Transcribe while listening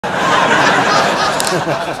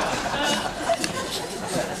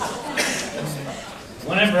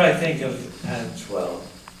Whenever I think of Adam 12,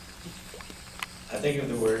 I think of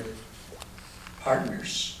the word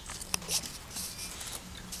partners.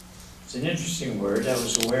 It's an interesting word. I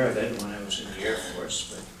was aware of it when I was in the Air Force,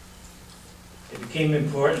 but it became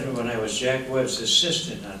important when I was Jack Webb's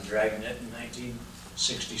assistant on Dragnet in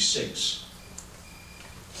 1966.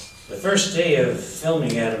 The first day of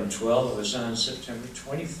filming Adam 12 was on September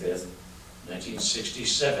 25th,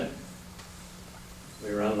 1967.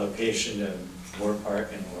 We were on location in Moore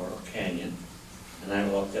Park in Laurel Canyon, and I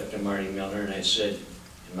walked up to Martin Milner and I said,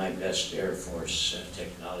 in my best Air Force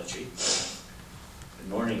technology, "Good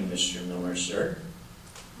morning, Mr. Milner, sir."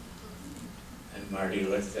 And Marty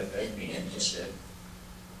looked up at me and he said,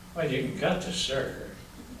 "Well, you can cut to sir.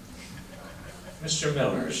 Mr.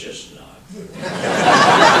 Milner is just not."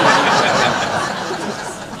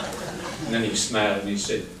 And then he smiled and he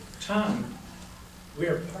said, "Tom, we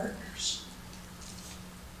are partners."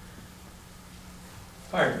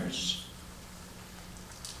 Partners.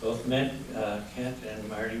 Both Kent and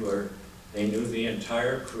Marty they knew the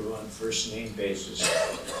entire crew on first name basis.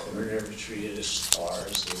 They were never treated as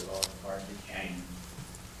stars. They were all part of the gang.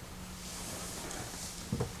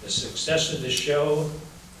 The success of the show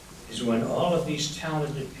is when all of these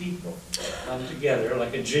talented people come together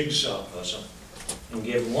like a jigsaw puzzle and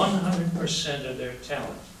give 100% of their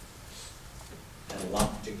talent and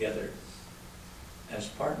lock together as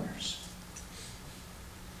partners.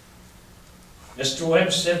 Mr.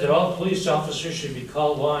 Webb said that all police officers should be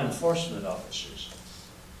called law enforcement officers.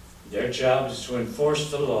 Their job is to enforce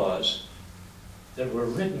the laws that were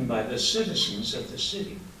written by the citizens of the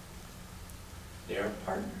city. They are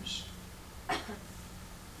partners. I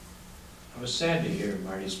was sad to hear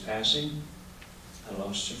Marty's passing. I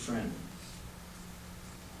lost a friend.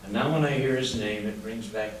 And now when I hear his name, it brings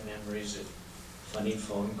back memories of funny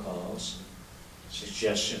phone calls,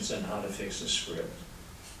 suggestions on how to fix a script.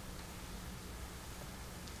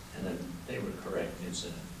 And then they were correct,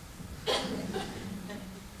 isn't it?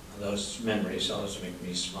 Those memories always make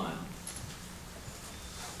me smile.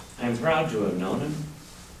 I'm proud to have known him.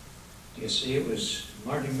 You see, it was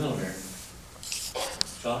Martin Milner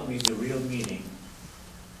taught me the real meaning